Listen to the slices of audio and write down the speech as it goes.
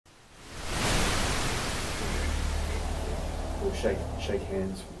or shake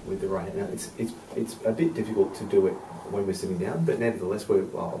hands with the right hand. Now, it's a bit difficult to do it when we're sitting down, but nevertheless,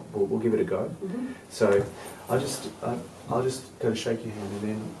 we'll give it a go. Mm-hmm. So I'll just go to shake your hand, and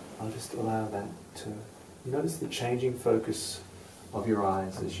then I'll just allow that to. You notice the changing focus of your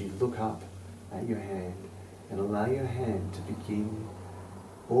eyes as you look up at your hand, and allow your hand to begin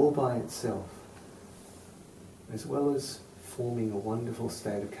all by itself, as well as forming a wonderful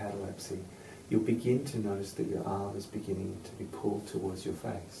state of catalepsy. You'll begin to notice that your arm is beginning to be pulled towards your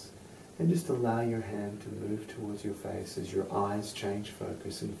face. And just allow your hand to move towards your face as your eyes change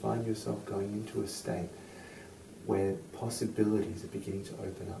focus, and find yourself going into a state where possibilities are beginning to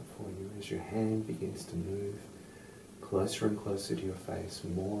open up for you as your hand begins to move closer and closer to your face.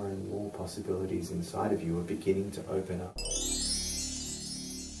 More and more possibilities inside of you are beginning to open up.